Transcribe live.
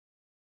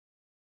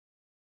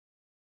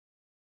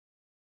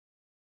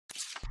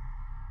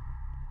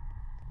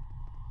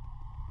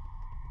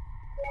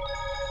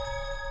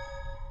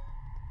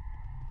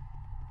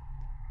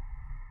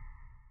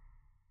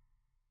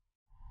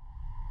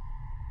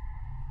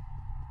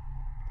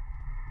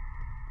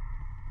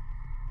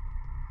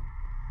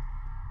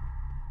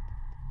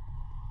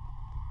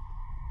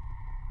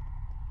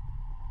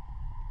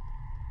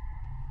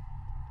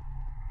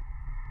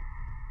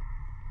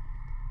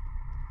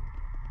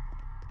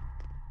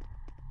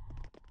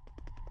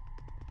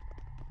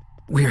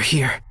We're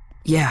here.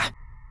 Yeah.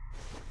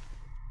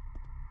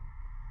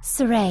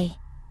 Saray,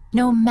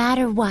 no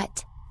matter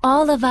what,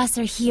 all of us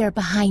are here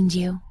behind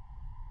you.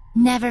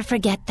 Never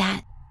forget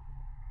that.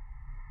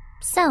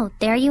 So,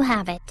 there you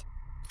have it.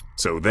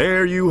 So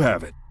there you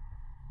have it.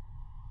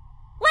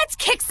 Let's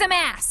kick some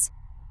ass!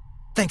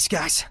 Thanks,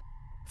 guys.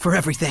 For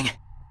everything.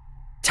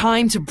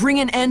 Time to bring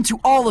an end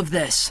to all of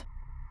this.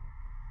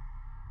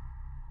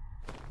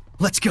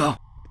 Let's go.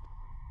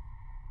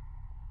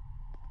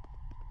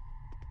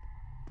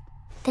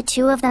 The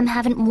two of them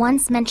haven't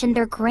once mentioned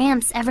their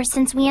Gramps ever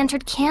since we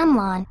entered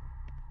Camlon.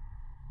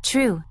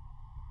 True.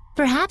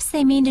 Perhaps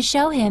they mean to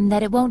show him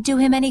that it won't do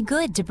him any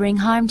good to bring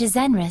harm to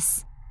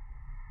Zenris.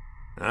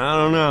 I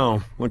don't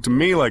know. Look to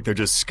me like they're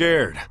just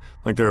scared.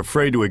 Like they're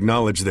afraid to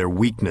acknowledge their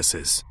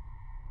weaknesses.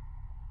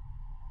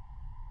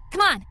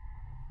 Come on!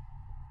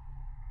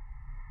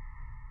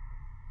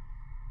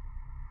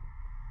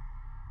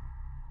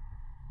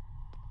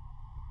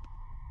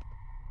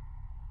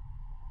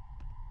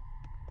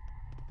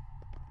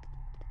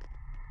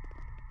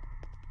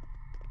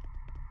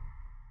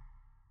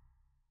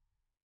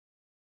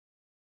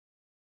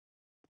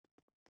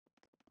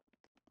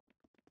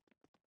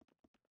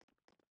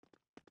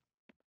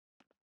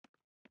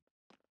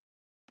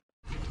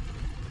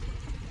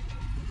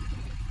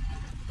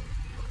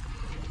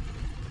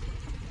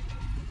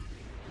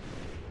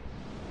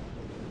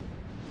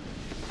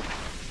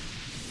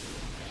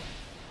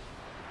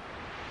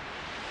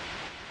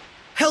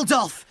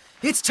 Heldolf!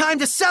 It's time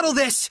to settle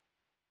this!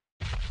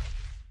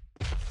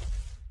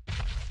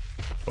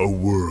 A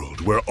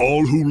world where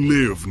all who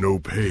live know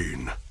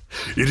pain.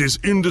 It is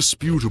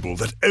indisputable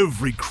that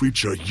every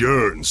creature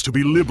yearns to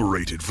be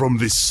liberated from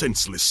this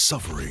senseless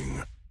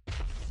suffering.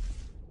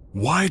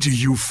 Why do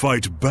you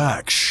fight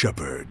back,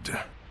 Shepherd?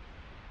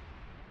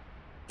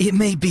 It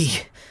may be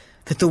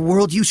that the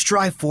world you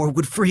strive for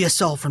would free us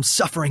all from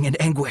suffering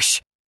and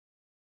anguish.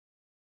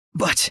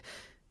 But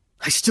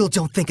I still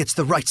don't think it's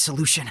the right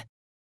solution.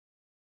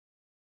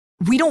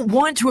 We don't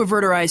want to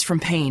avert our eyes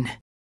from pain.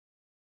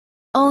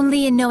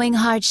 Only in knowing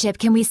hardship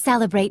can we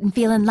celebrate and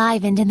feel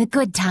enlivened in the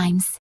good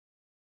times.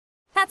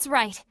 That's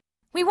right.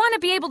 We want to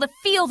be able to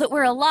feel that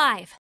we're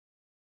alive.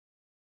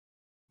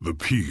 The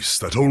peace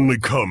that only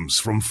comes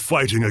from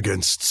fighting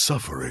against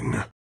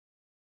suffering.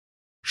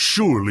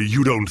 Surely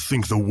you don't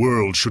think the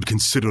world should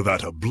consider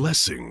that a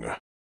blessing?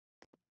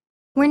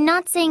 We're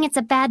not saying it's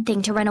a bad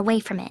thing to run away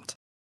from it.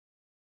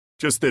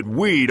 Just that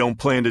we don't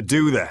plan to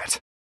do that.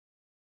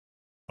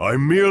 I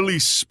merely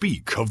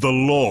speak of the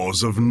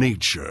laws of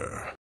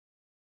nature.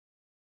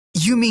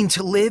 You mean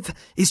to live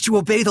is to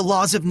obey the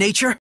laws of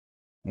nature?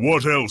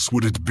 What else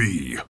would it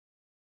be?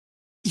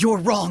 You're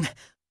wrong.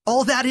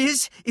 All that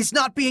is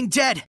not being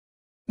dead.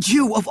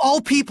 You, of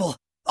all people,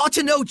 ought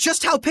to know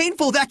just how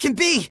painful that can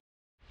be.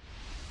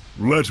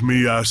 Let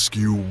me ask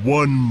you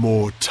one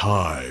more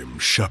time,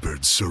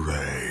 Shepherd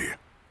Saray.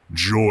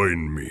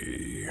 Join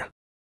me.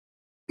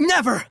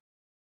 Never!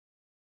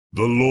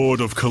 The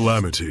Lord of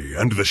Calamity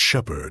and the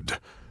Shepherd,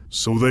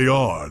 so they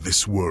are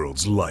this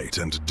world's light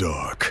and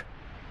dark.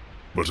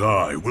 But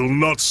I will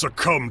not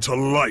succumb to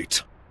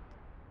light.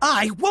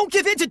 I won't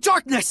give in to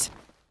darkness!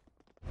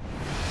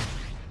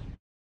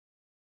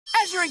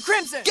 Azure and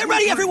Crimson! Get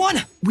ready,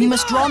 everyone! We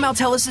must draw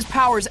Maltelis'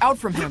 powers out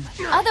from him.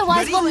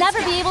 Otherwise, we'll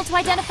never be able to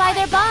identify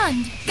their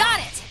bond. Got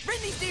it! Bring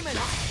these demons!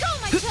 Go,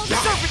 my children!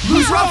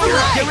 Who's rougher?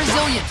 They're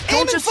resilient.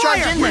 Don't just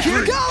charge in there.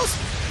 Here goes!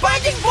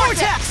 Binding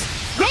Vortex!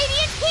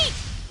 Radiant heat!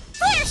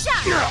 Flare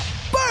shot!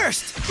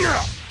 Burst!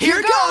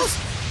 Here goes!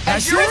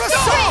 Azure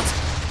Assault!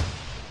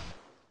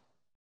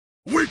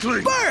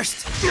 Weakling!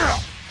 Burst!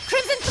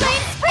 Crimson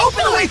flame spring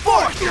Open the way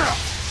forth!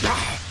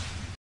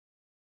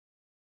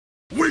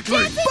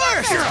 Weakling!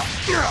 Burst!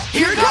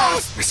 Here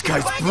goes! This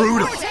guy's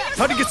brutal.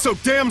 How'd he get so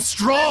damn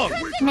strong?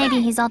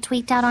 Maybe he's all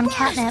tweaked out on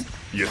catnip.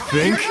 You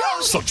think?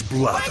 Such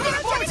blather.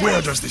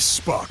 Where does this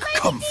spark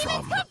come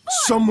from?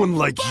 Someone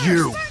like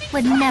you.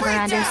 Would never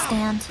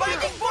understand.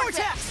 Binding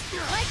Vortex!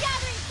 My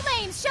gathering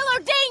flames shall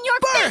ordain your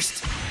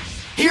Burst!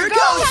 Here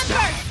goes!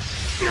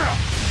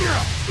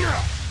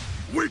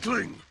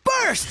 Weakling!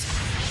 Burst!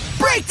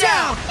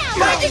 Breakdown!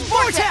 Binding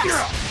Vortex!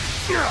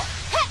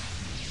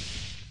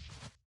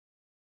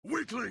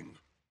 Weakling!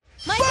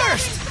 My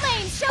Burst! gathering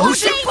flames shall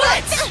Ocean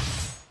ordain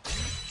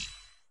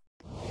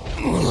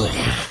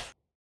Blitz!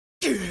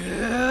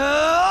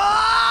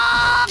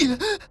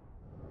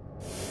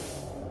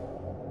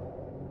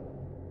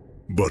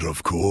 But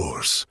of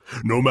course,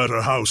 no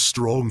matter how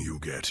strong you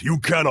get, you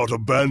cannot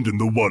abandon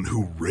the one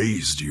who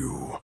raised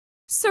you.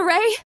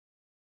 Saray?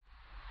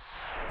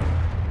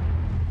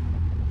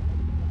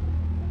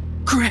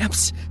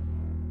 Gramps!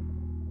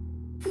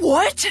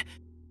 What?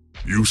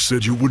 You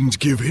said you wouldn't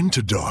give in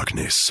to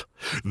darkness.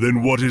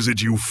 Then what is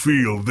it you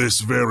feel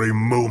this very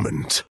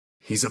moment?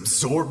 He's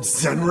absorbed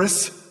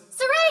Zenris?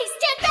 Saray,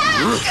 stand back!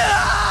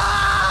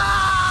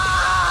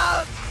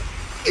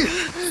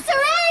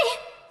 Saray!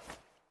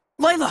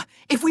 Layla,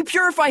 if we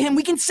purify him,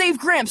 we can save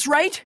Gramps,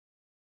 right?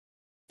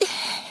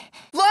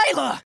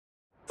 Layla!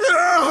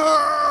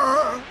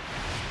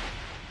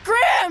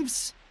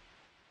 Gramps!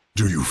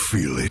 Do you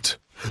feel it?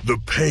 The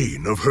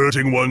pain of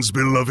hurting one's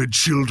beloved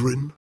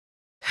children?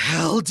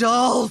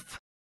 Heldolf!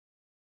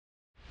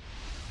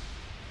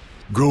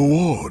 Go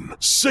on,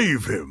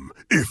 save him,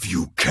 if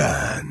you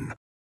can.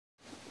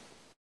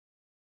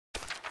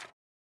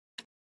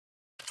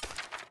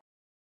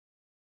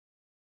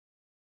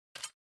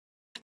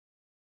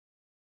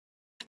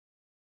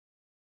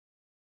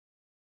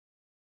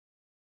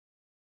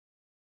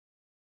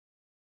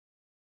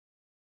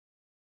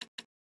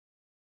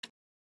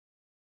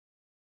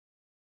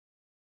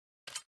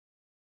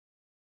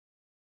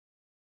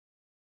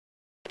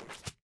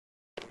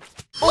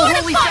 Oh,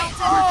 holy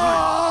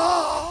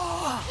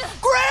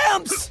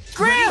Gramps!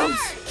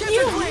 Gramps!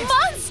 You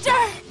monster!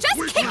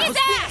 Just kick his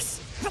ass!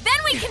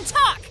 Then we can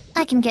talk!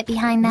 I can get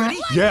behind that.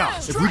 Yeah,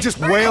 if we just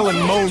wail and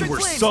moan,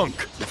 we're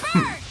sunk.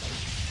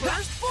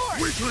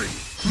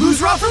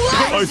 Lose Raw for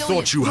life! I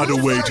thought you had a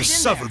way to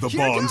sever the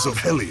bonds of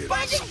Hellions.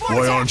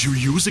 Why aren't you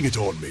using it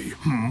on me?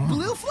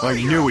 I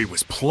knew he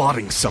was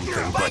plotting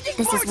something, but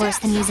This is worse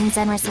than using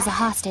Zenris as a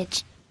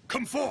hostage.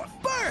 Come forth!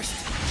 Burst!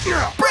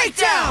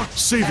 Breakdown!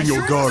 Saving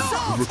your guardian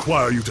would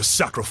require you to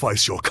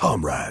sacrifice your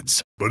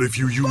comrades. But if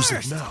you use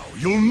it now,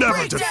 you'll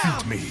never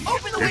defeat me.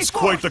 It's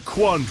quite the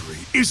quandary,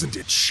 isn't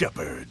it,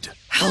 Shepard?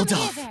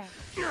 Heldolf!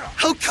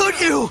 How could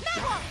you?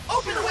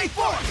 Open the way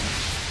forward!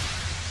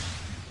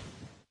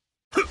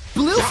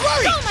 Blue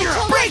Flurry!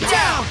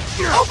 Breakdown!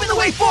 Open the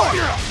way forward!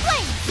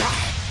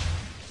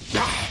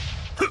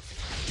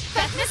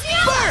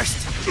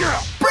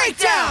 Burst!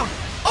 Breakdown!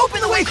 Open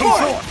the way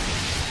forward!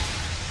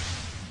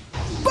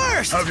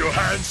 Burst! Have your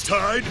hands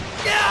tied?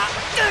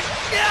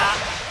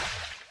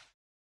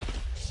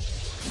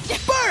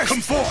 Burst!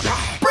 Come forth!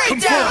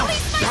 Breakdown!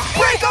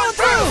 Break on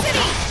through!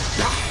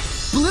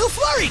 Blue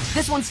Flurry!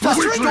 This one's tough.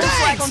 Blistering Don't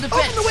slack Fangs! on Open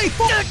defense. the way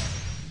forward!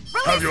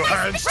 Have your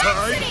hands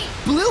tied?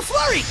 Blue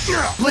Flurry!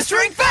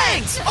 Blistering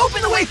Fangs!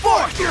 Open the way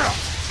forward!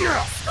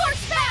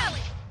 Scorched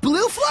Valley!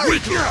 Blue Flurry!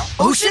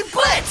 Ocean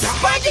Blitz!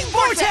 Binding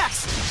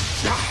Vortex!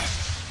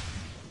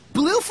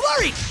 Blue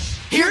Flurry!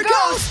 Here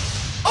goes!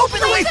 Open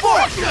the way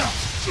forward!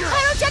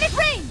 Pyrogenic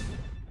Rain!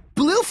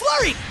 Blue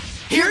Flurry!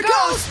 Here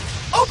goes!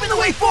 Open the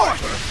way forward!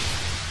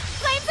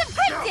 Flames of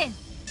Crimson!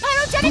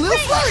 Pyrogenic Blue Rain!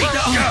 Flurry!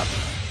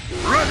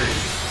 Ready!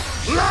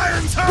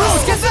 Lion's Rose,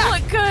 House! get back!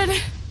 Look good!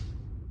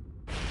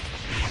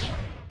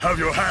 Have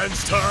your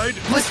hands tied?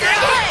 Blistering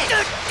Fangs!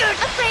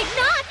 Afraid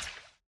not!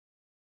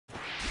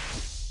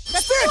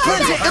 Spirit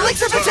Cleansing!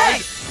 Elixir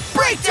Protect!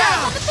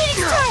 Breakdown! On the Phoenix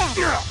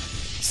Turret!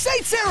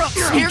 Saint Sarah!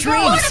 Here Dreams!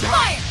 goes. Lord of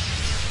Fire!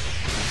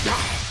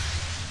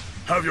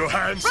 Have your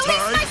hands Release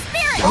tied? my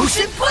spirit!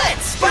 Ocean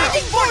Blitz!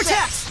 Binding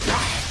Vortex!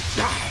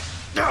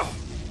 No!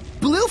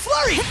 Blue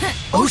Flurry!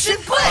 Ocean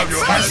Blitz!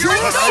 your hands Azure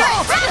tied?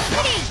 Assault!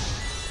 Rhapsody!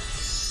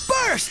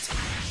 Burst!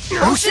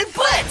 Ocean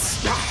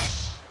Blitz!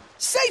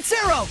 Saint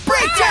Sarah!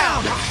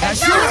 Breakdown!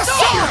 Azure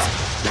Assault!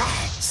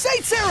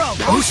 Saint Sarah!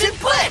 Ocean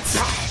Blitz!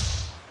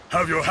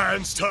 Have your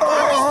hands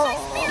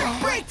tied?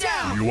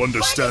 Breakdown! You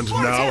understand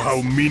now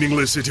how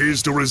meaningless it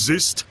is to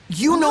resist?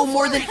 You know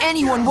more than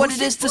anyone what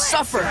it is to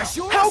suffer.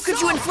 How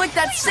could you inflict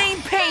that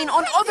same pain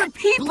on other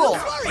people?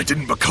 I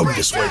didn't become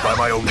this way by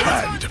my own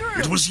hand.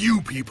 It was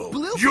you people.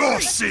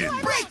 Your sin.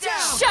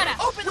 Breakdown! Shut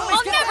up!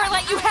 I'll never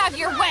let you have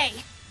your way!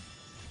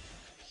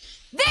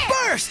 There!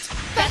 Burst!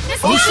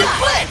 Fatness Ocean Nova!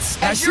 Blitz!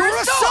 Azure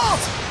Assault!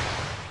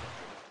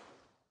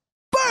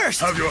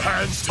 Burst! Have your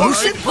hands tied?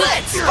 Ocean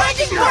Blitz!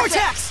 Binding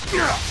Vortex!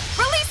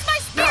 Release my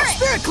spirit!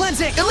 Spirit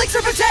Cleansing!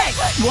 Elixir Protect!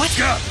 What?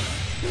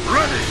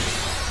 Ready!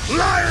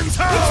 Lion's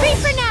House! Retreat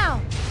for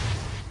now!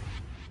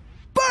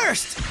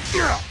 Burst!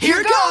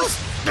 Here goes!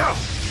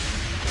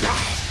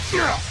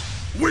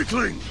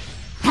 Weakling!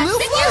 Blue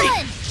Hexen Flurry!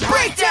 Yuan!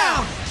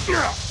 Breakdown!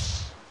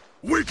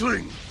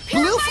 Weakling!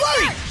 Blue Purify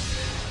Flurry! the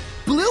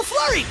earth! Blue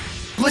Flurry!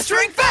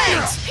 Blistering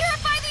Fangs!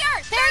 Purify the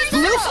earth! There is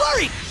Blue no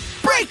Flurry!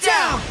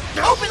 Breakdown!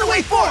 Open the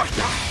way forward!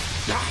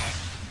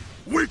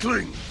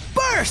 Weakling!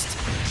 Burst!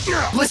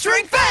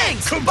 Blistering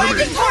Fangs! Come to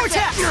Binding me.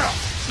 Vortex!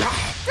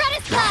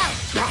 Stratus Cloud!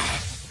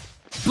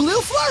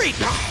 Blue Flurry!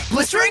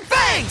 Blistering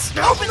Fangs!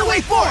 Open the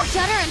way forward!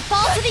 Shudder and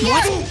fall to the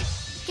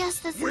earth! Guess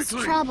this is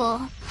Weakling.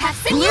 trouble.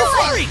 Hexen Blue Yuan!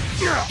 Flurry!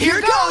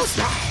 Here goes!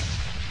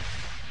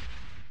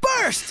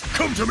 Burst!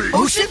 Come to me!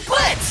 Ocean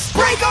Blitz!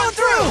 Break on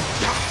through!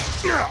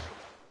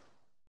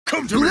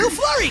 Come to Blue me!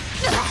 Flurry!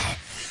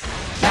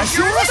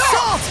 Azure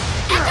Assault!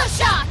 Echo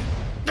Shock!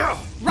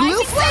 Blue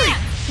Rising Flurry!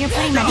 Sand! You're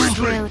pretty much Weakling.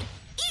 screwed.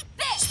 Eat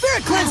this!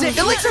 Spirit Cleansing!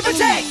 Elixir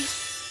Protect!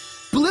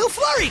 Blue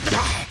Flurry!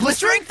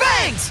 Blistering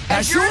Fangs!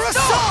 Azure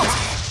Assault!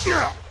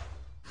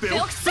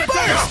 Silk Scepter!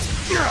 Burst!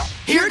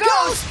 Here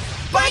goes!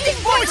 Binding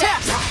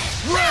Vortex!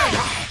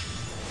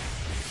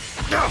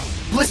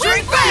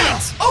 Blistering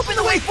Fangs! Open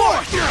the way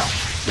forward!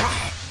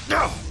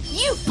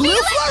 You Blue feel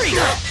it? Flurry!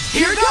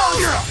 Here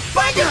goes!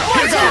 Binding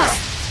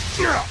Vortex!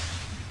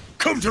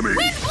 Come to me!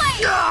 Wind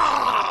Blade!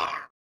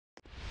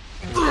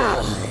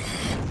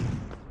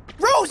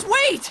 Rose,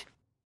 wait!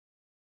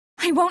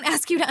 I won't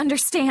ask you to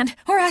understand,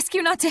 or ask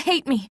you not to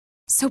hate me.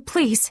 So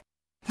please,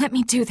 let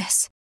me do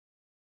this.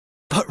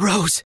 But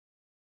Rose,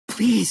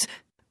 please,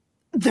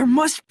 There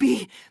must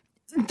be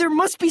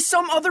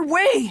some other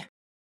way!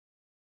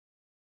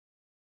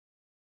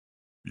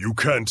 You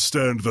can't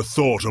stand the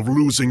thought of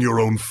losing your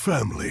own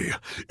family.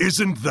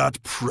 Isn't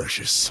that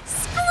precious?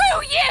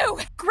 Screw you!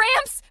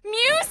 Gramps,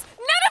 Muse,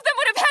 none of them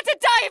would have had to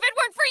die if it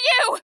weren't for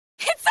you!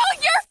 It's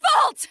all your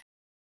fault!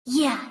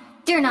 Yeah,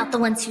 they're not the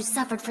ones who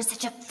suffered for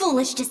such a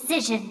foolish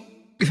decision.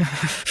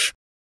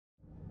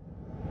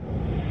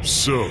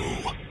 So,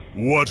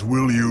 what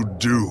will you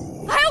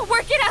do? I'll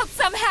work it out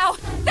somehow!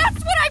 That's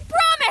what I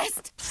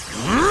promised!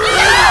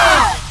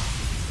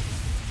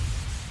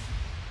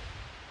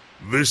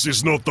 This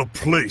is not the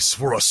place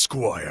for a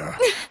squire.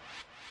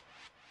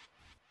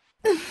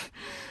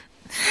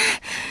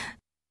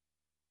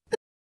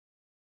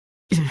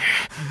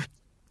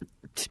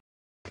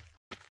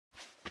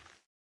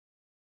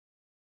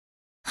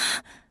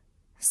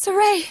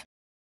 Saray!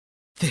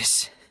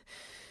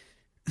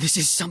 This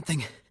is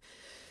something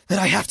that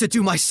I have to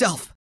do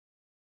myself.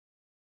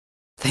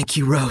 Thank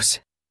you, Rose,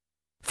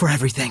 for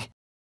everything.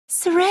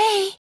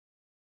 Saray!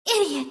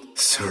 Idiot!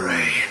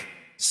 Saray.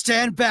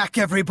 Stand back,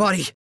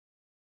 everybody!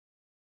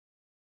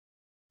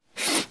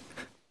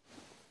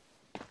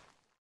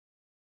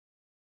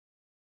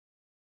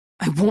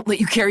 I won't let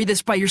you carry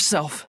this by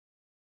yourself.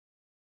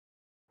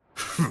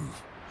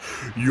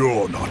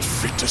 You're not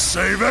fit to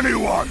save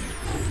anyone!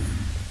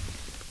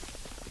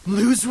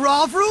 Lose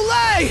Rav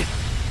Roulette!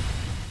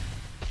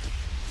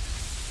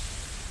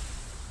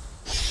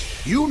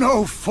 You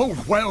know full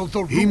well the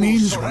rules. He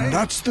means Saray.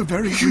 that's the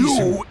very You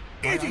reason.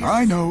 idiot!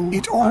 I know.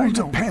 It all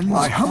depends.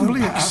 I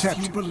humbly on the path accept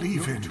you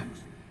believe in.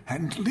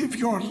 and live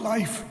your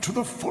life to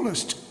the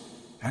fullest.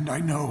 And I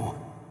know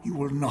you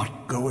will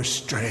not go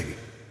astray.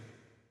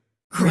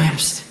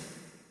 Gramps,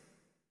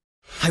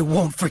 I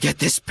won't forget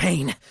this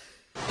pain.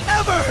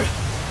 Ever!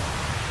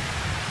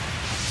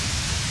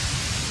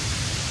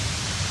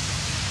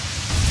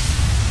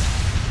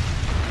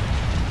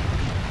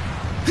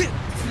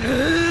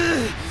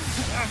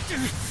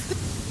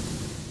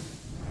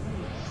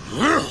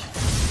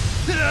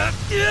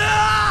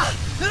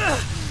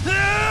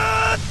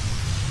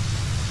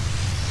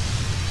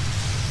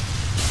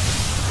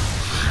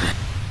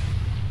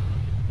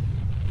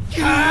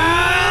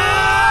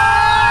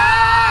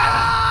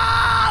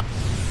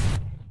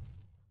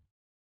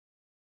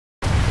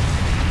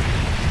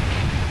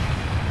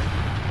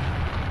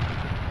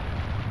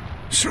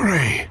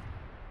 Saray,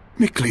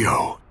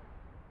 Mikleo,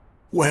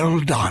 well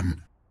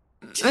done.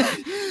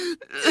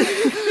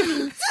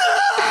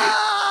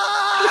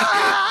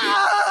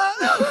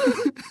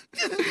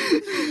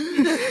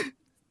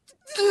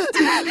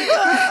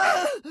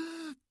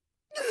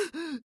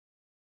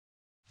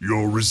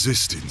 Your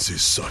resistance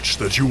is such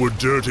that you would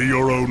dirty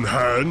your own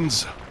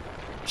hands?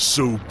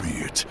 So be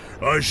it.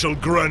 I shall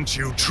grant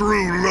you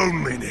true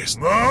loneliness.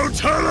 Now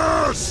tell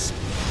us!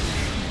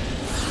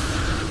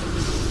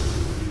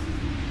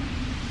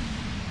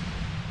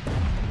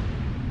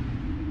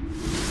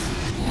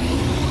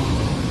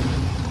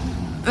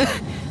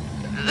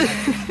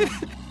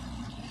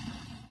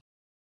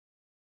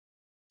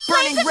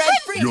 Burning red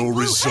freeze! Your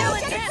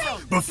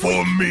resolve.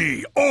 Before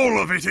me, all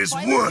of it is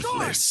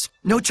worthless.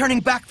 No turning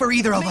back for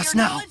either of us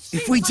now.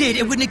 If we did,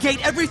 it would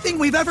negate everything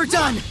we've ever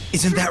done.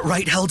 Isn't that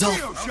right, Heldolf?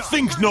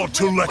 Think not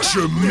to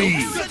lecture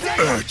me,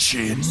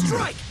 urchin.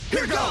 Strike!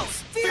 Here goes!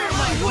 Fear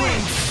my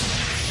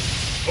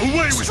wings!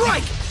 Away with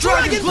Strike! you!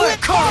 Dragon Blitz!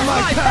 Carve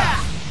my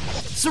path!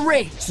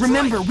 Saray,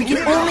 remember, we can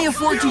only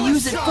afford to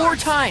use it 4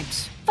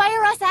 times.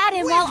 Fire us at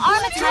him while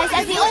Armatized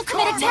as the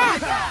ultimate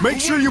attack! Make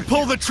sure you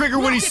pull the trigger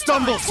when he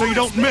stumbles so you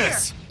don't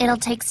miss. It'll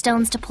take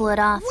stones to pull it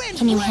off.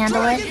 Can you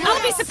handle it?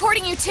 I'll be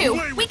supporting you too!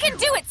 We can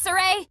do it,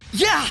 Saray!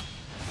 Yeah!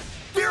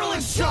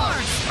 Virulent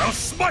Charge! I'll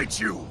smite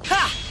you!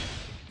 Ha!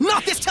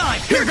 Not this time!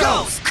 Here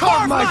goes!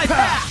 Carve my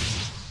path!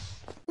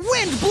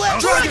 Wind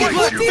Blitz! Dragon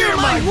Blitz! Fear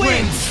my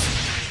wings!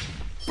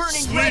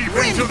 Burning Sleep red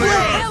freeze! into the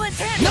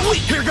earth! No,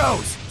 here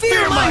goes!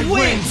 Fear my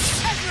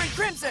wings! Azure and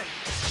Crimson!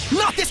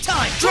 Not this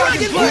time!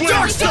 Dragon Blitz!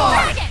 Dark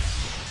Star!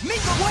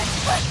 Mingle what?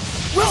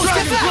 Rose,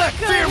 get back!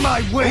 Fear my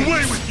wings!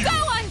 Away with you! Go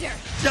under!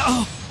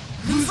 No!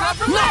 Drop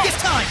from Not this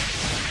time!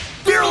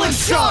 Virulent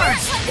Charge!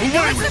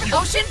 Away with you!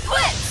 Ocean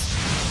Blitz!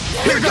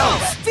 Here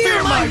goes!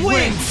 Fear my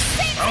wings!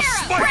 Saint I'll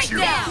Zero! spike you.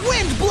 Breakdown!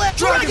 Wind Blitz!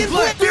 Dragon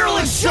Blitz!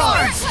 Virulent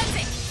Charge!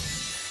 Cleansing!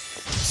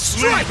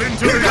 Sleep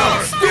into Here the goes!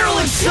 earth!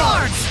 Virulent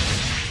Charge!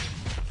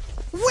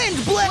 Wind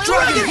Blitz!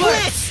 Dragon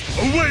Blitz!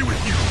 Away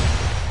with you!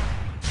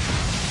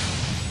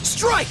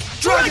 Strike!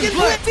 Dragon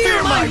Blitz!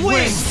 Fear my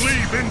wings!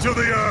 Sleep into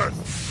the earth!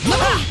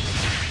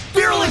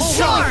 Virulent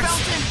Charge!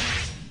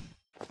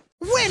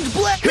 Wind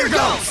Blitz! Here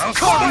goes! I'll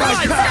Carve my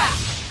smite you.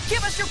 path!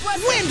 Give us your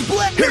blessing! Wind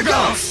Blitz! Here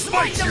goes!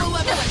 Smite you!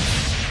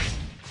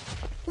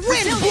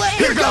 Wind Blitz!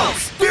 Here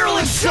goes!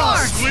 Virulent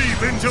Charge!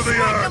 Sleep into the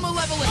earth!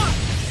 Malevolent!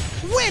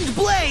 Wind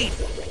Blade!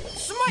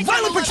 Smite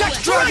Violent Malevolent!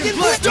 Project Dragon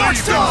Blitz! Dark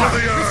Sleep Star!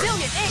 into the earth!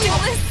 Resilient All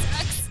Aim! this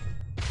sucks.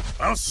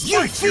 I'll You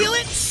smite feel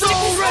it?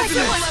 Soul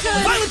Resonance!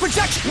 Violent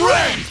Projection!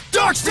 Red!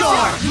 Dark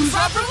Star!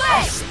 Drop from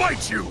I'll leg!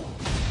 smite you!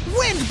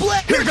 Wind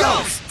Blitz! Here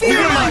goes!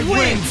 Fear my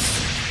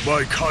wings!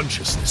 My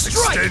consciousness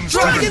Strike! extends to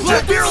Dragon the Blood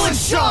depths. Virulent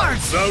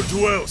Shards! Thou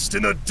dwellst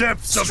in the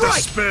depths of Strike!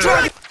 despair.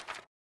 Dragon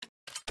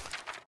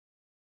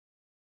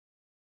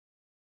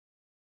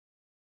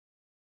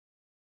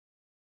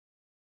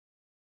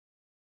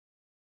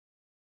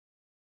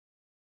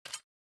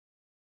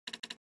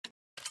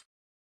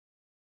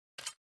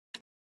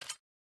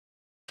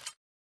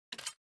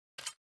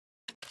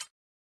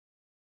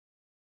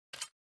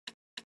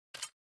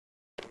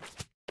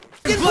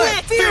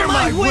Blade, fear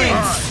my wings!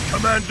 I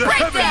command the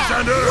heavens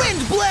and earth.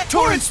 Wind Blade,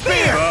 Torrent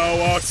Spear!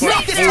 Thou art but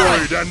Not this time!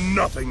 void and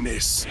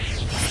nothingness.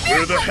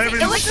 Where the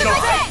heavens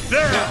shine,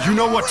 there You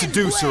know what to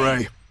do,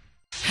 Saray.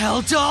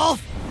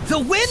 Heldolf, the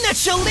wind that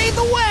shall lead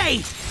the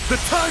way! The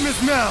time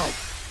is now!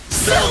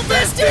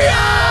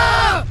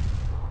 Zestiria!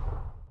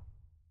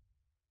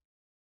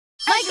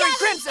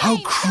 How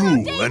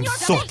cruel and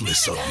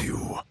thoughtless of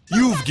you.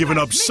 You've given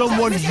up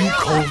someone you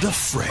called a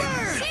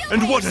friend.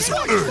 And what has it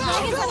earned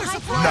you?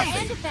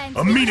 Nothing.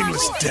 A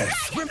meaningless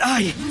death.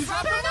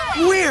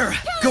 We're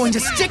going to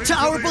stick to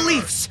our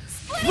beliefs,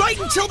 right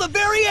until the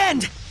very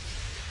end!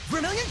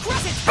 Vermilion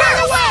Crescent, burn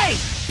away!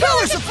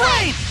 Pillars of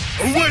flame!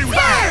 Away with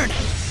Burn!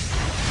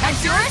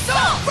 Azure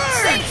Assault!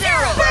 Burn! Saint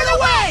Zero! Burn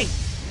away!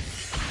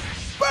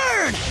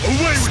 Burn!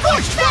 Away with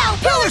Scorched Vow!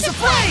 Pillars of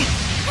flame!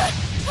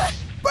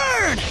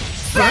 Burn!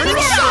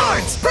 Burning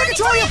Shards!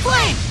 Purgatory of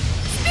Flame!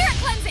 Spirit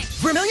Cleansing!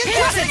 Vermilion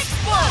Pierce and Crescent!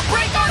 Explode!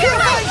 Break on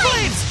Purifying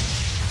Flames!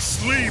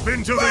 Sleep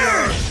into the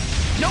Burn!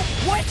 earth. Nope,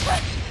 what?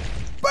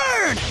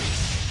 Burn!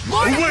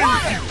 Lord of Away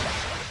Water!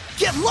 with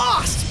you. Get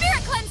lost!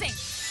 Spirit Cleansing!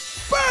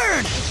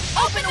 Burn!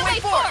 Open the way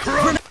forward!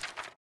 Crum-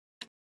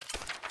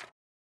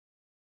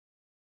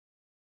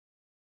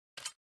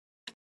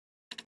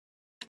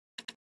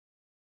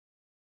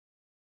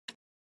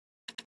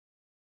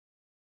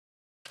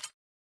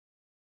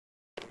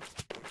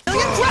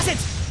 Vermilion Crescent!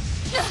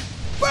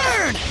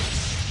 Burn!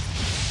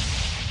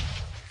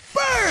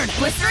 Burn!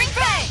 Blistering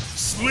Fang!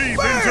 Sleep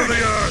Burn! into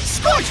the earth.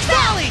 Scorched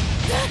Valley!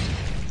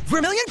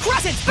 Vermilion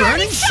Crescent!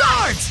 Burning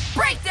Shards!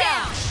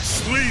 Breakdown!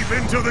 Sleep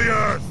into the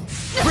earth.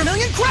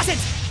 Vermilion Crescent!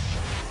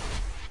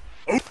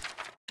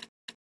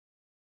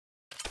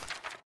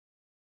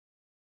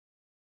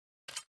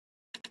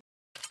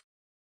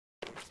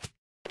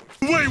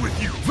 Away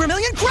with you.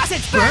 Vermilion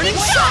Crescent! Burning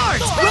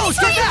Shards! Rose,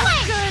 get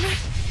back!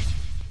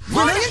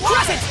 Vermilion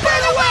Crescent!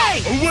 Burn away!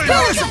 Away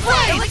Pillars with of you.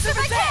 Flame! Elixir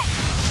Protect!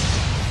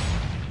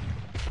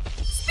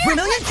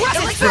 Vermilion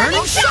Crescent!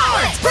 Burning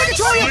Shards!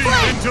 Purgatory of Sleep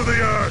Flame! into the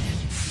earth.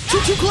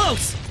 Too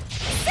close!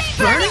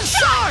 Burning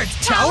Shards!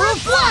 Tower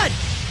of Blood!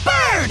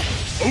 Burn!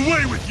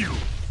 Away with you.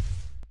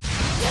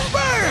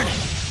 Burn!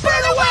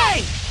 Burn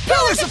away!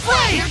 Pillars of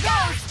Flame! Here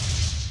goes!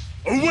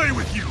 Away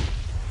with you.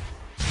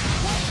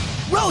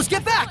 Rose,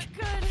 get back!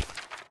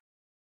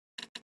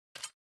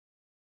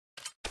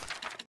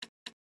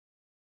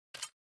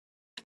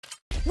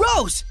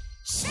 Rose!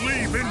 Sleep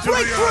into Break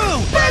the through!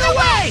 earth. Burn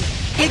away!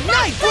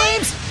 Ignite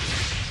flames!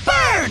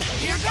 Burn!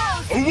 Here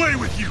goes! Away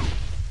with you.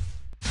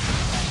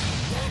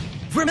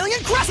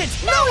 Vermilion Crescent!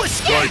 No My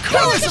escape!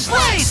 Pillars of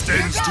Flame! consciousness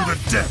extends to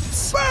the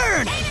depths.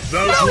 Burn!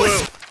 Thou No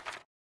dwellst escape!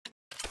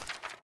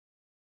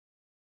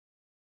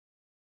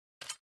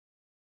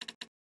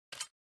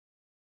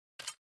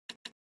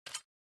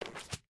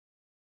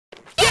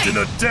 in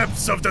the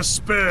depths of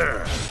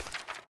despair.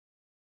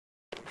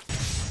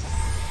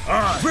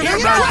 I Vermilion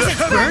command the Crescent!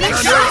 heavens Burning and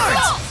Shards!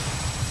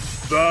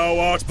 earth. Thou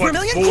art but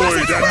Vermilion void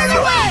Crescent! and Burn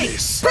away!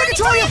 nothingness.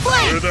 Purgatory of Where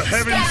Flame! the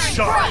heavens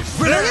shine,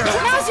 Vermilion there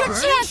Crescent! Now's your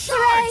Burning chance,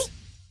 Shards!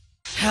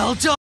 Held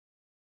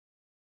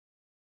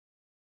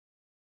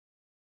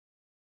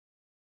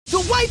The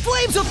white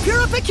flames of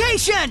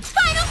purification!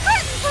 Final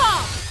Curtain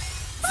Call!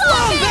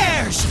 Flow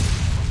Bears!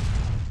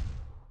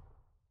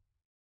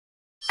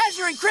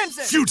 Azure and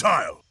Crimson!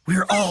 futile.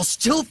 We're all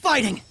still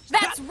fighting!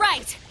 That's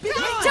right!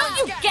 Don't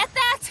you get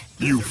that?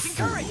 You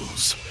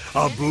fools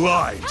are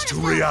blind to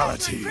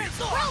reality.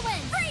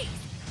 Whirlwind! Freeze!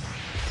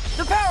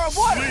 The power of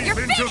water! Sleep You're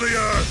into finished. the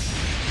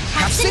earth.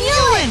 Absent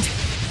Newland!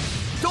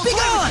 Be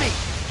gone!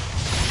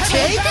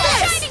 Take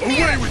this! Shining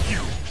Mirror! Away with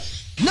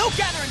you. No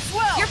Gathering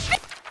swell! You're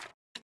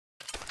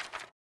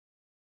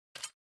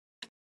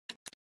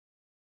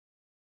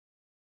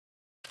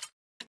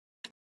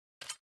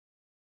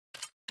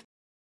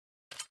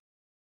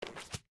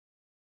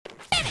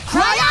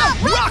Cry out!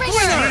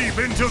 Rockwinger!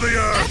 Sleep into the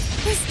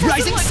earth.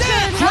 Rising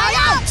Sand! Cry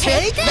out!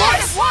 Take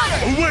this!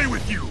 Water! Away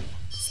with you.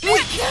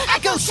 Weak!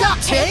 Echo Shock!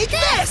 Take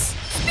this!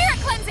 Spirit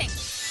Cleansing!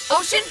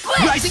 Ocean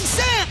Blitz! Rising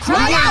Sand!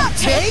 Cry out!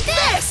 Take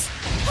this!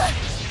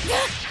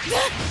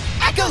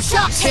 Echo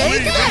Shock!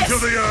 Take Sleep into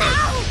this! the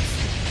earth.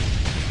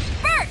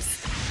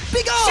 Burst!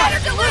 Be gone!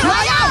 Shatter Deluge!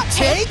 Cry out!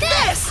 Take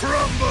this!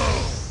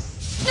 Crumble.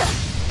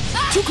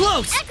 Too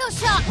close! Echo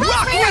Shock!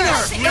 Rockwinger!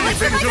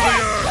 Sleep into the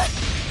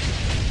earth.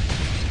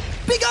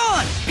 Be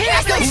gone!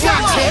 Echo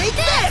Shock! Take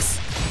this!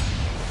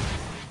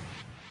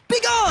 Be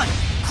gone!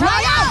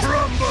 Cry out!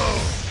 Crumble.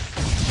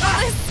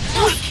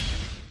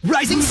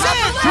 Rising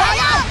Sand! Cry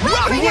out! Away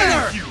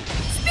Rockwinger! with you.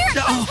 Spirit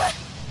Oh.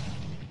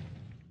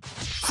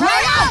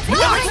 Cry out!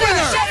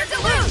 Rockwinger! Shatter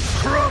Deluge!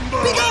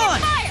 Crumble. Be gone!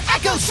 Fire!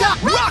 Echo Shock! Shot!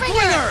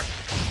 Rockwinger!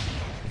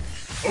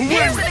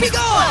 Away with Be you!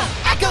 gone!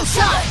 Echo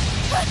Shot!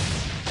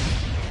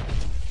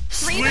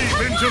 Sleep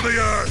into the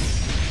earth!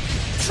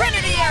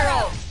 Trinity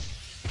Arrow!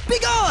 Be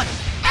gone!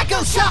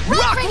 Echo Shot!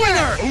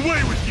 Rockwinger!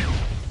 Away with you!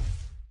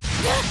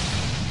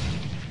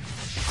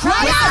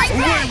 Cry out!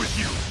 Away with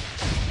you!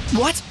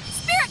 What?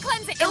 Spirit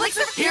cleansing!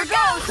 Elixir, here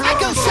goes!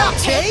 Echo Shot!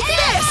 Take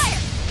this!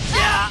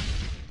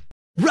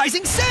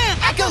 Rising Sand!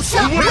 Echo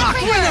Shot! Away.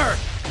 Rockwinger!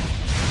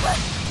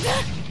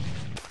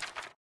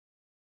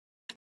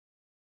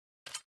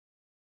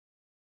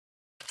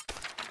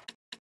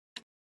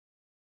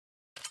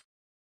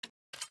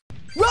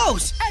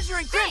 Rose! Azure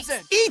and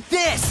Crimson! Eat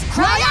this!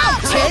 Cry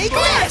out! Take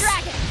this!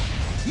 Dragon!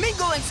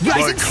 Mingo and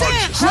Rising My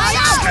Sand! conscience Cry is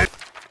out! extended.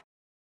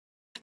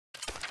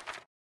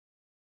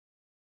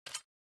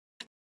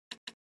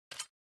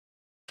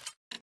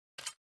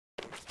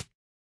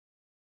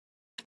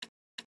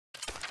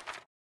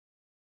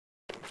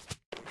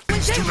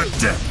 To the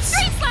depths!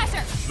 Street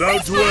Slasher! Thou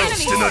Face my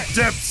dwellst enemies. in the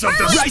depths of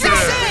Rising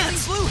despair! Sand!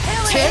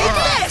 Take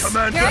this!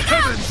 Command Here the I go.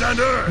 heavens and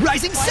earth!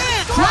 Rising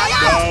Sand! Cry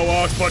out!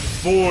 Thou art but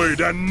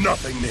void and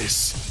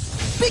nothingness!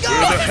 Be Where the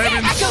gone!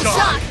 heavens Echo shine,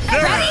 Shot!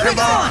 there Be am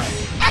gone!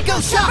 I! Echo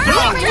Shot! At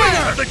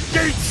Rockwinger! the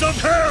gates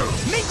of hell!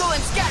 Mingo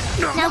and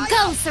Scatter! Now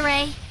go,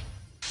 Saray.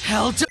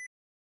 Hell to...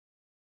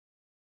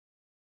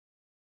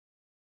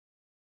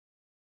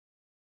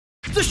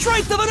 The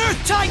strength of an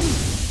Earth Titan!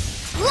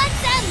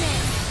 Let's end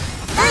this!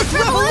 Earth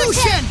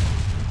Revolution!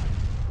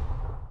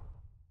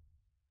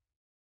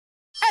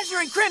 Azure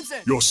and Crimson!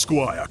 Your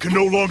squire can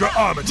no longer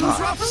armatize!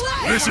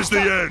 This is the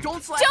end!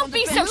 Don't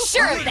be so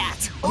sure of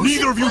that!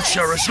 Neither of you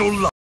cherish your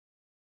lives!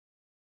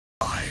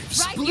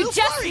 Right? Blue You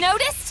just Flurry!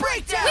 noticed?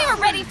 Breakdown! We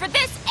were ready for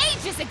this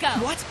ages ago!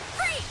 What?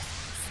 Freeze!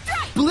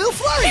 Strike! Blue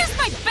Flurry! Here's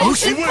my best!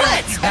 Ocean Away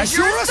Blitz! with you.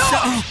 Azure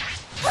Assault!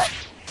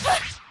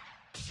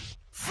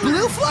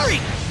 Blue Flurry!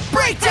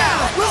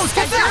 Breakdown! Rose,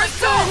 get back!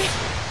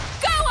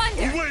 Go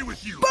under! Away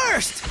with you!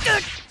 Burst!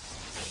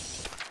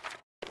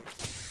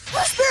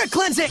 Spirit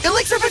Cleansing!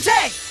 Elixir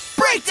Vitae!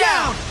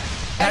 Breakdown!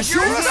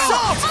 Azure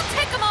Assault! I'll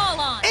take them all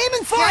on! Aim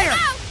and fire!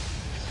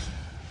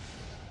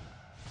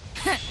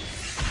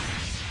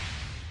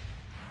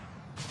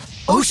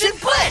 Ocean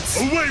Blitz!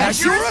 Away with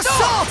Azure you.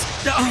 Assault!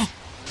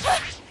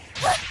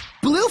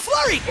 Blue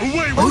Flurry!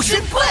 Away with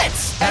Ocean you!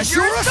 Blitz!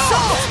 Azure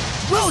Assault!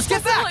 Rose,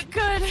 get back! Look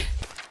good!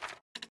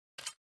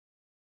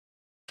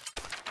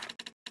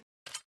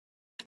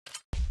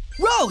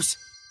 Rose!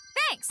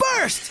 Thanks!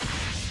 Burst!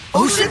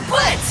 Ocean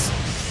Blitz!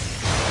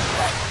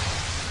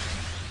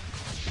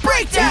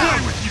 Breakdown!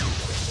 Away with you!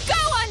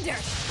 Go under!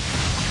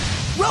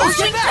 Rose,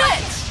 Ocean get back!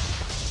 Blitz!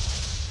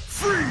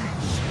 Freeze!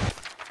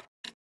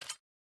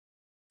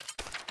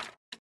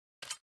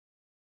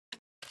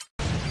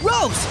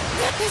 Rose!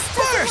 This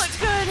Burst! doesn't look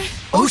good!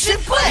 Ocean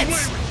Away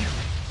Blitz! with you!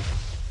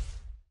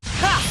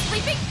 Ha!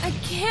 Sleeping? I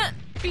can't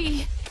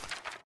be...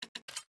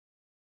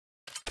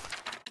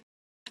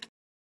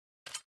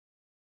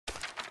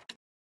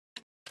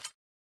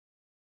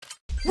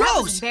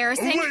 Rose!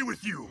 Embarrassing. Away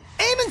with you!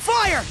 Aim and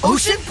fire!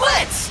 Ocean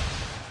Blitz!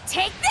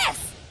 Take this!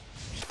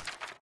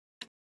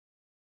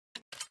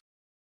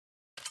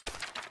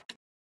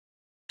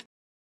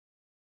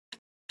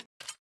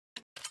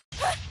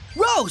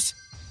 Rose!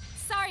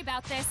 Sorry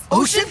about this.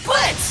 Ocean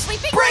Blitz!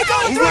 Sleeping Break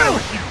on Dragon! Away through!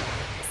 with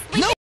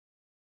you! No!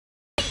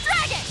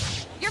 Dragon!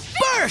 You're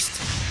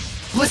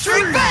Burst!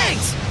 Blistering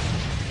Bangs!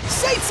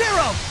 Saint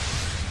Zero!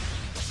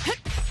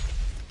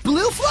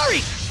 Blue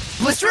Flurry!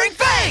 Blistering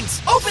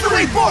Fangs! Open the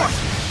way forth!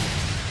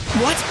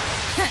 What?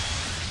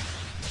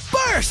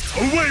 Burst!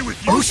 Away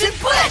with you! Ocean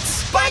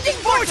Blitz! Binding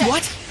Vortex!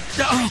 What?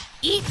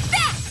 Eat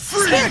that!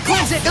 Spirit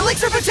Cleansing!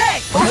 Elixir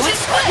Vitae! Ocean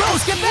Split!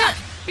 Rose, get back!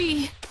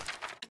 Be...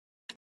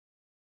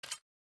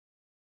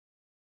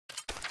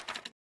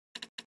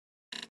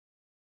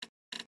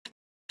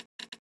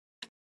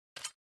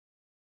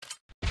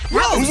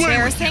 Rose! Away with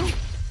Embarrassing.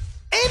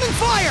 Aim and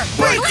fire!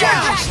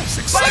 Breakdown!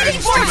 Binding Extends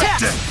to the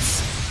Vortex!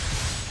 depths!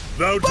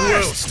 Thou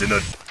Burst! dwellst in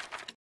the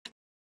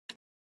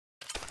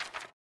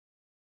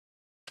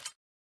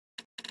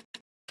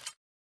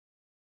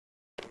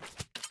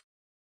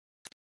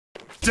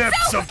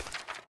depths of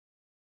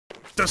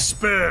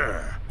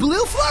despair!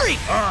 Blue Flurry!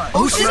 I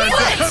Ocean command the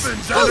Blitz!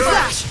 heavens and Blue earth!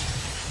 Flash!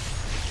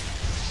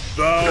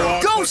 Thou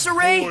art Go, but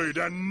Saray! void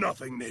and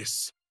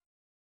nothingness!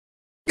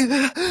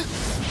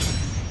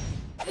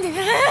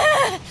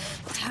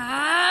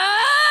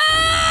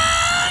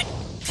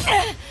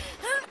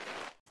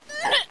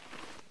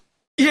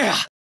 Yeah!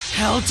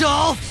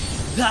 Helldoll!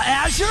 The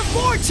Azure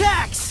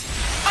Vortex!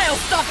 I'll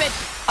stop it!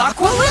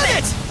 Aqua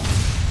Limit!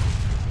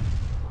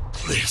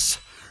 This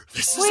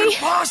is We-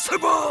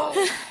 impossible!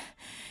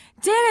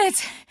 Did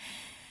it!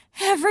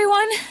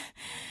 Everyone!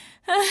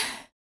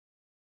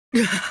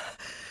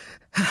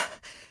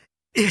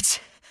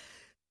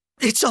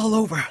 It's all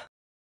over.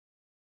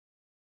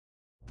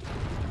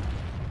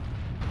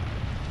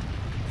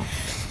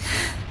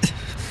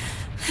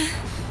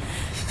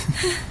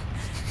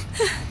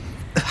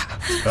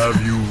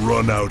 Have you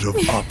run out of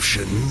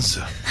options?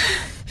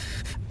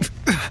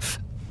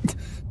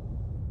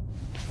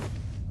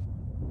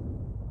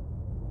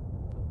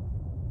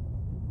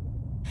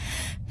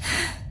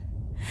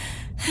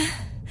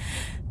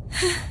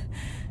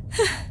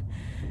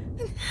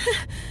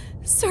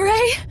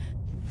 Saray?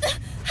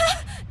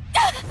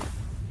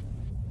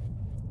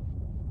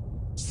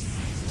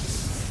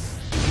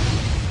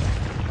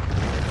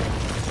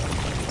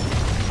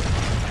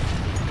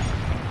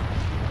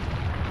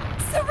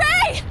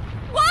 Saray!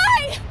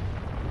 Why?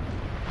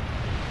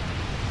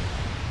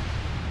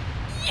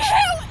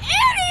 You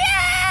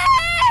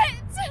idiot!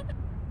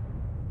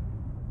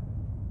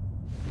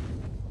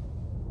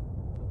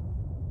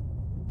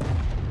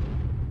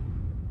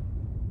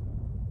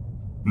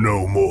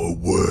 No more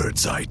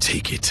words, I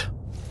take it.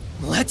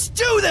 Let's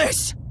do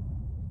this!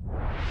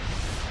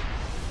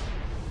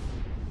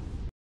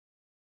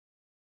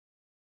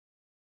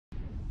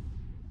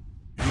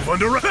 You've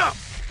under-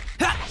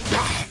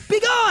 Be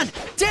gone!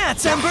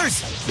 Dance,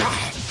 Embers!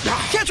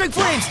 Catching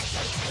flames!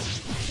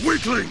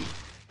 Weakling!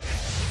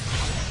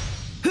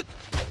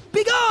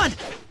 Be gone!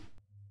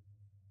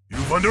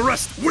 You've under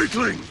arrest!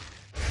 Weakling!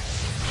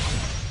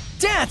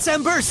 Dance,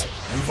 Embers!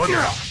 You've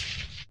under-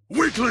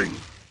 Weakling!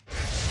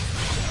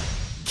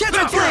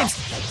 Catching flames!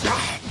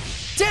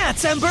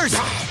 Dance, Embers!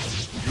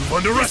 You've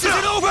under arrest! This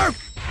isn't over!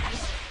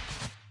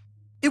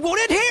 It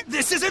won't end here!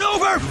 This isn't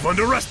over! You've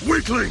under arrest!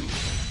 Weakling!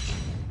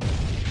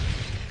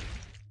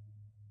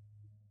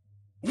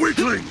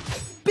 Weakling!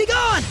 Be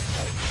gone!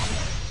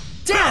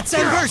 Dance,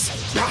 Embers!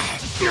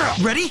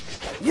 Ready?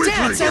 Weakling!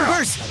 Dance,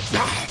 Embers!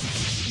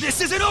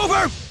 This isn't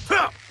over!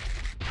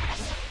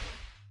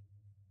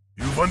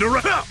 You've under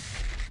arrest!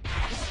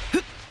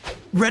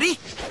 Ready?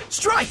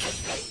 Strike!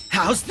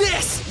 How's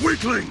this?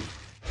 Weakling!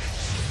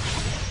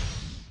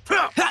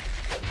 Ha!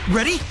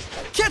 Ready?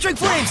 Catching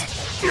flames!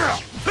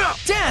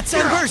 Dance,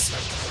 Embers!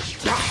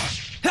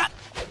 Ha!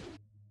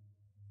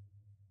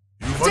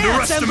 You've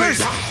Dance,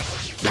 underestimated!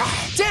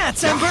 Embers!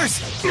 Dance,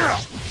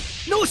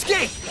 Embers! No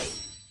escape!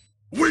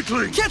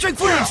 Weakling! Catching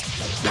flames!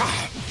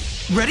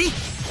 Ready?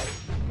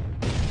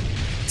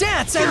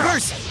 Dance,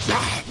 Embers!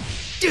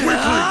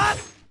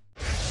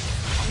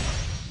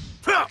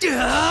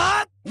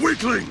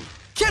 Weakling!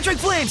 Catching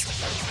flames!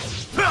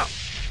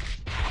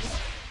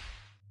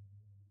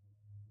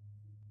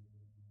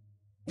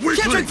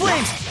 Catching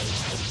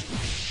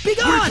flames! Be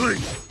gone!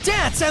 Weakling!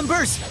 Dance,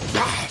 Embers!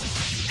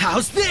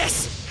 How's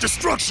this?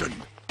 Destruction!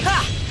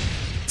 Ha!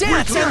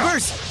 Dance, Weakling!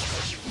 Embers!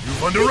 You've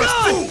gone!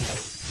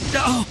 underestimated!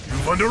 No!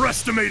 You've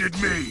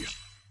underestimated me!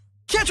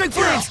 Catching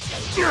flames!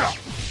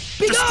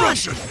 Be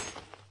Destruction!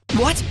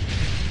 gone! What?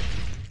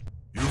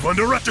 You've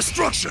underestimated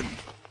destruction!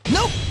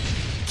 Nope!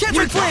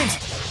 Catching flames!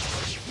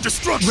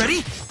 Destruction!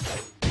 Ready?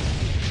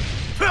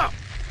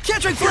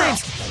 Catching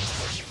flames!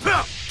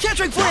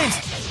 Catching flames!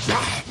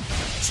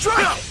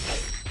 Strike!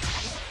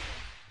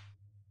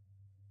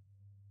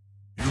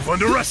 You've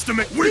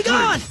underestimated Be Weakling!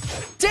 gone!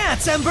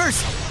 Dance,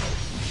 Embers!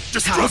 How's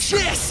Destruction!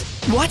 this?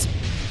 What?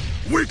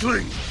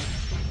 Weakling!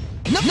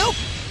 Nope! Nope!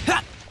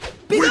 Ha!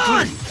 Be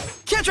Weakling! gone!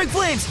 Catching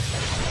flames!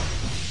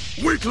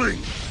 Weakling!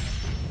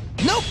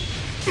 Nope!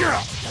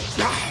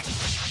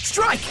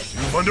 Strike!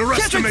 You've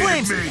underestimated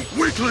flames! me!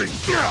 Weakling!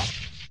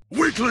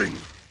 Weakling!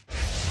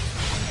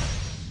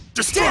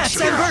 Dance,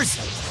 Destruction! Embers!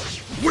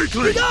 Be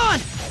Weakling! gone!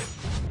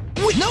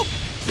 Nope!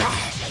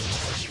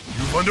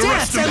 You've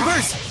Dance, underestimated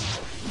Embers!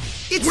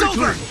 It's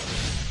over!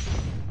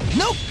 Weakling!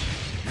 Nope!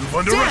 You've Dance,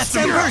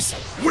 underestimated Embers!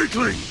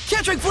 Weakling!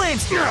 Catching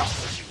flames!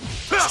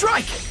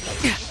 Strike!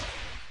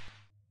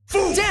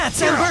 Fool!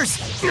 Dance, Embers!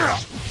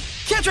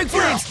 Catching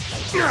flames!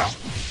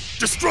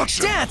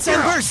 Destruction! Dance,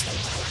 Embers!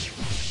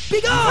 Be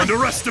You've gone!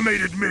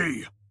 underestimated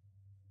me!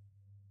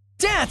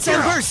 Dance,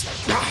 Embers!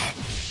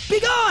 Be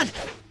gone!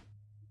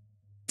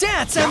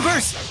 Dance,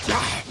 Embers!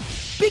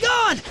 Be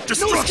gone! No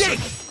Destruction!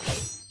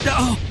 escape!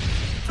 No!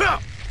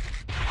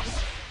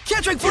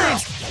 Catching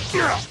flames!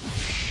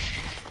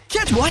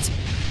 Catch what?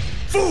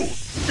 Fool!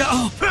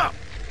 No!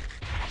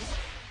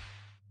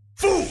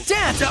 Fool!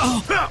 Dance!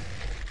 No!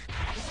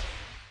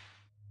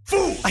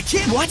 Fool! I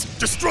can't. What?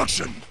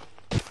 Destruction!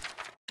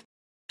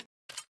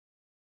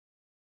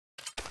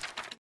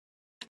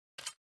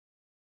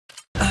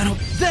 I don't.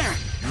 There!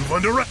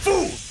 You've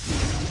Fool!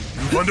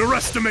 You've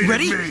underestimated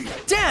Ready? me!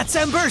 Dance,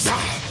 Embers!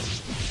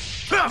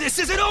 This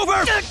isn't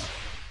over!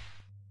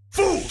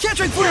 Fool!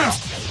 Catching flames!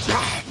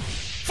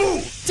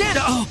 Fool! Dance!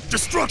 Oh!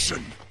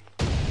 Destruction!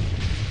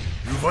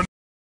 You've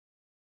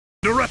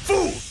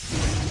Fool!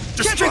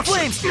 Catching Destruction!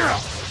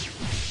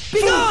 flames!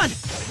 Be gone!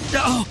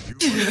 No!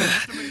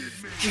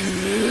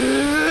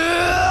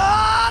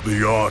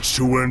 The arch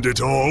to end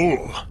it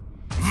all?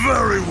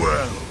 Very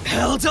well!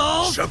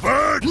 Helldoll!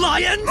 Shepherd!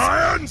 Lions!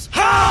 Lions!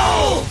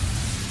 Howl!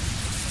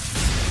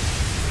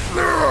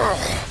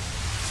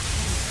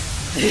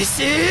 This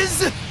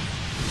is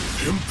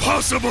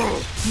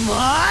Impossible!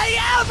 my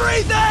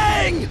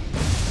everything!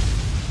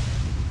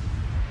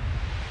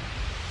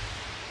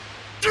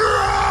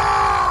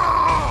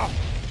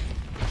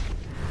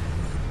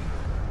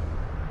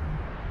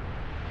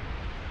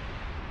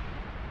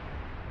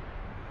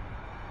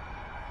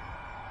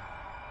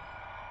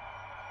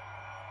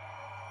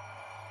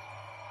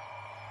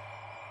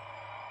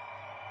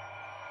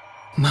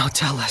 Now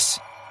tell us.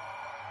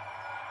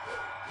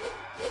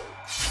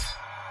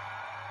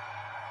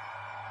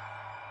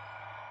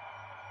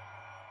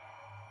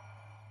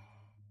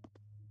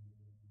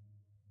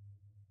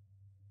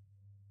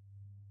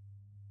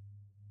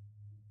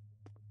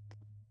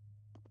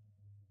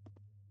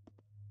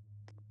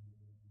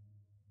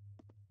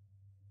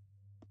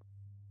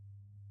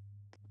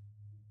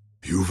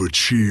 You've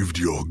achieved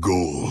your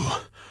goal.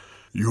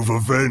 You've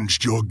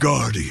avenged your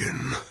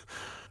guardian,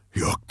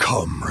 your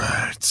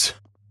comrades.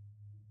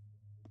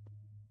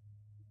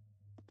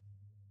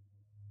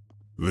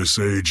 This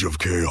age of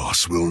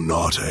chaos will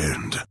not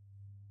end.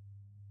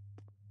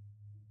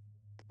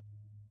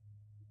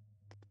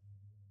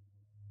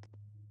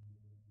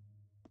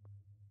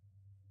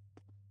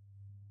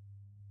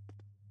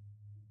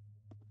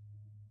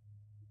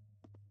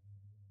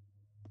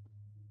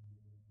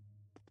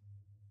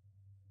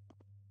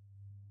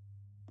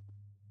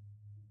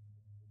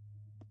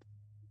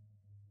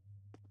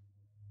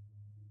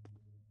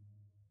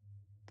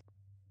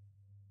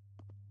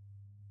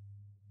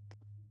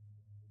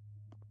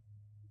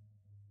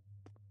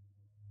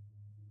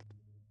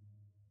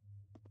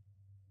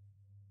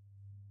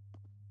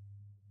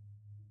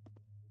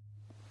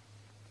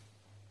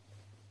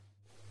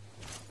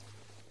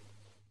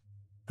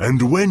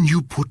 And when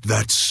you put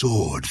that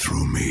sword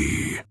through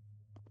me,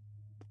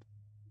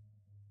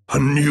 a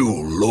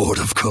new Lord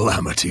of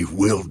Calamity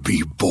will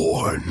be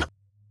born.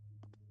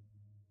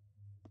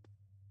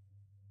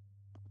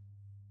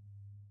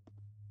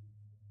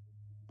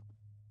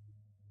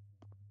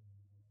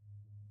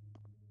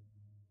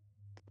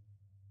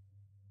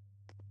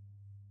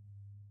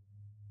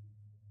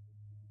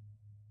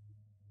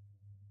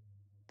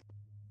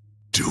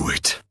 Do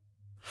it.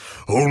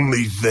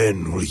 Only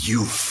then will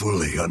you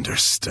fully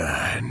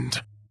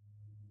understand.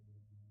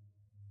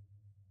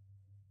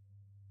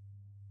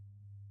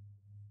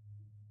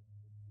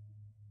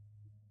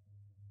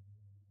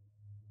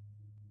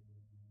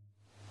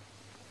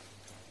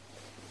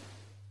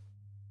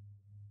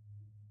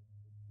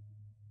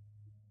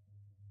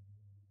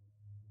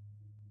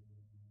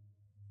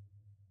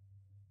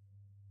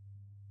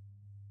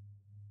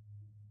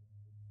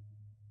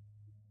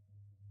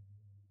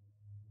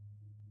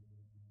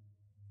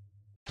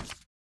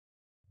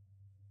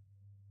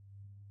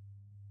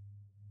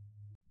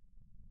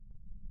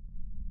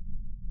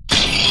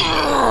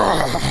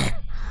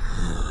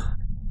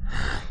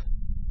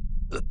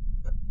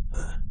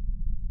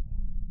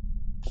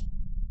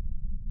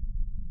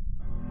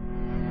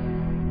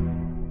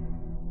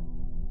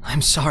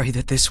 I'm sorry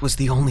that this was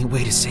the only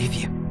way to save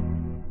you.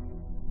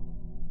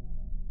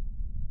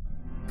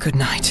 Good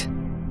night,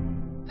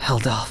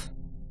 Heldalf.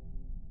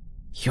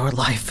 Your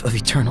life of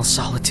eternal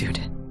solitude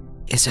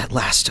is at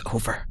last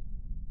over.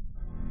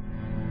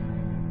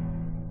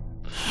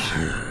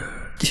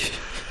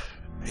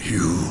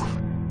 You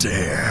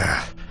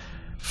dare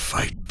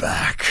fight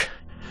back,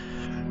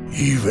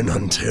 even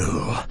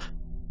until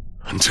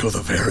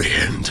the very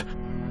end.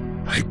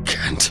 I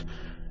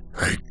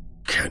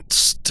can't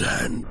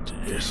stand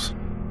it.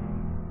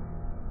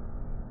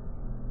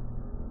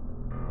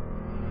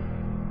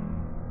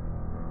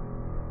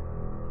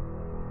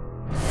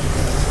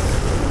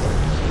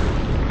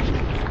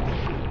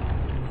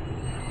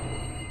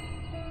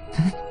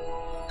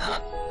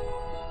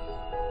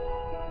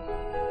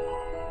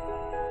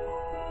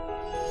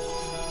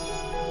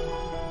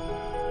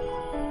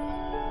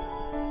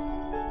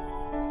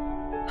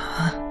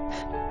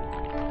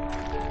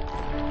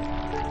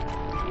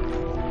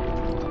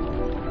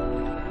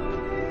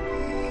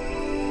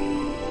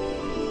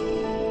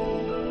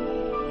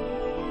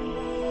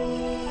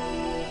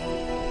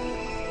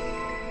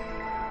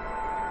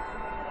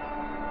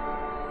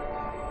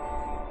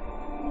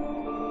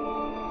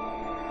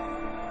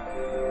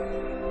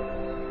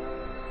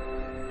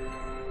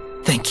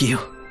 Thank you.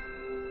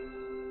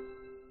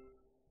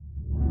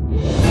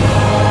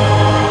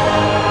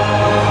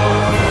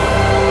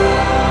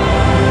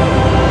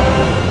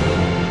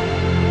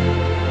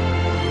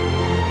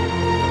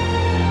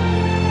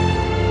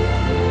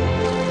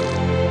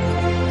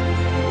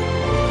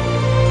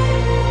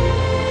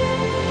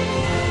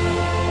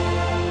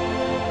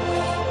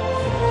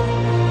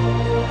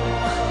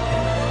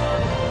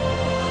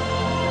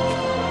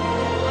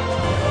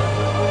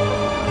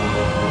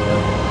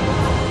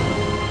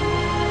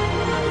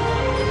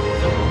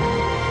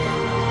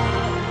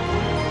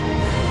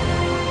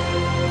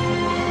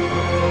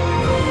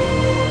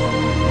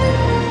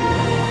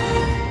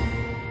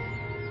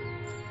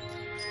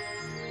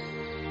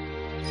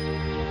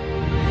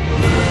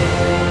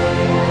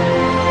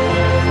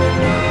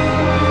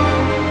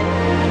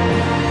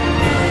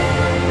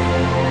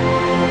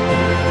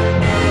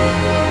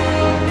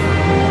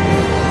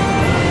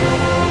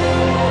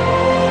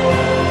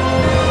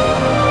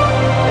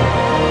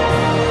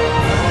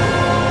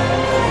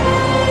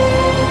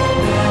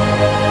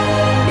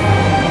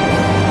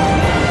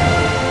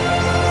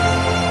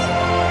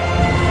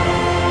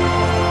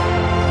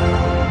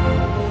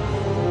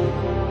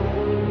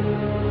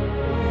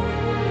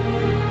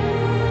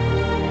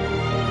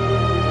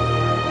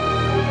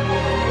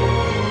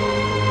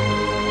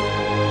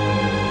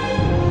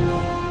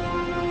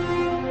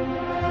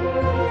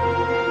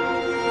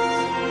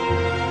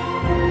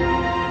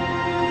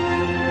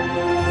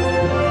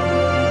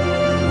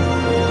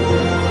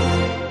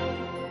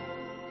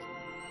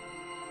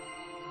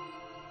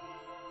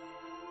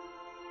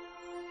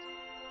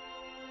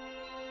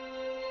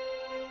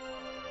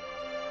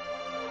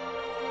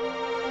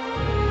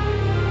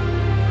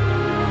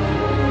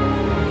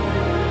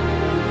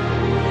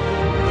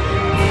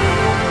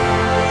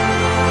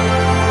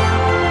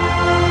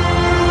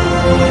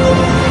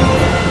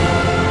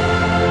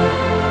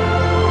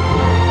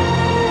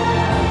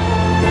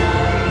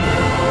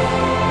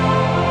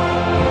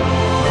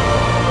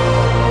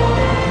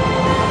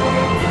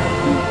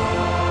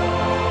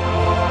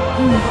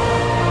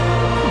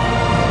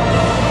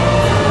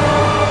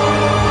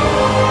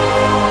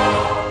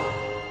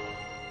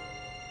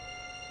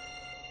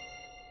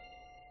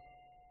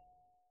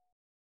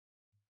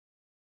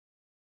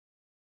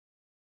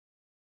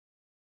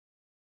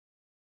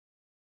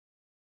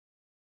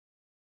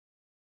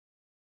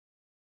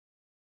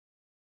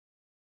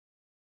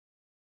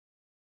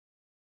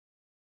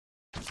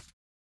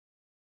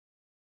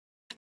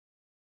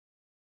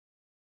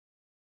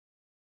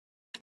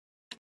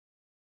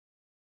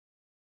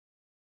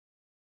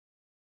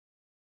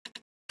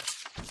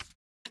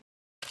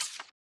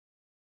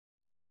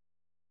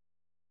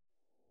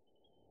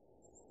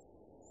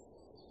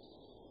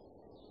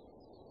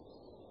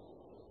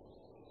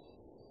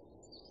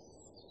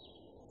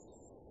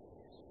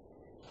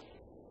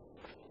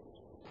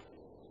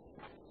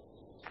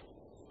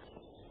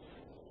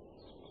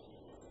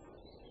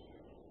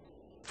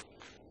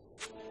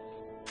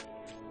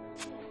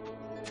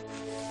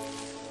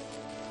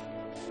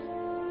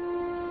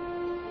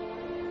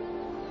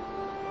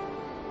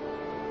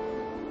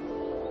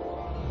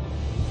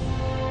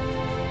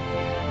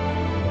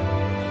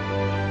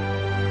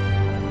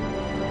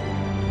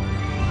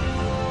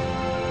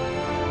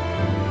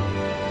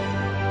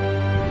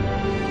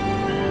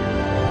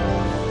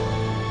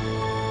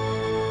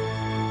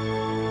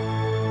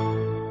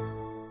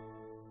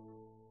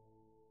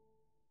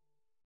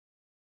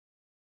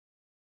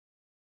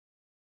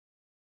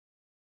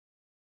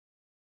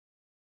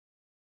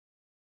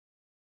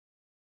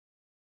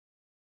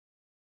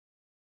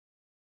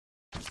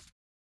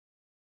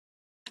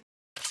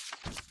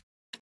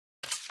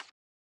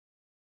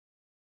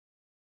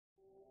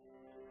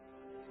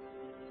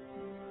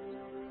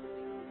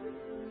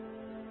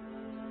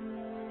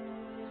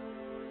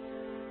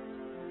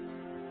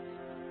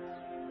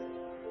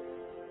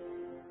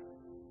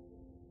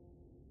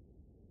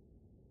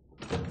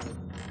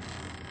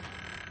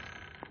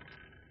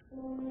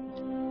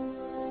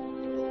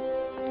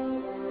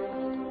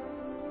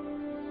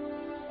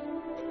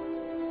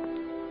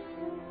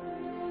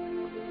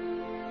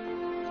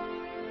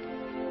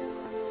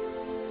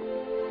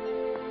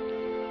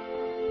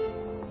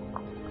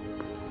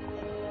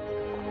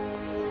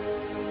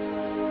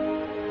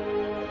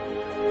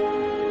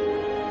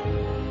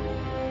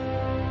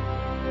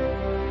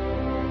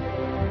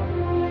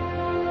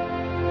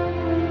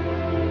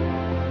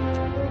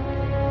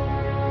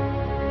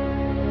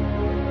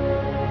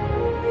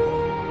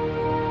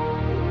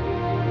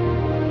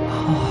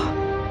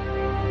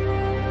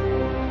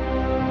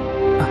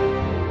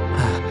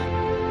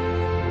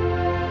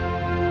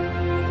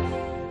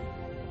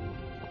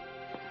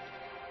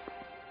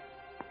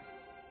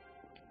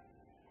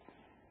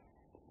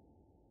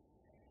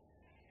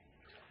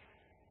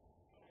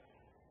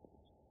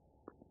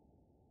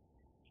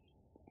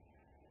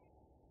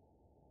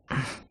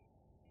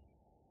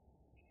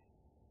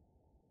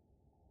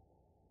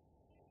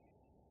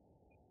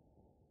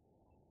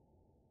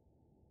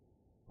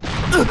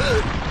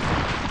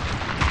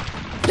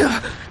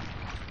 Ugh.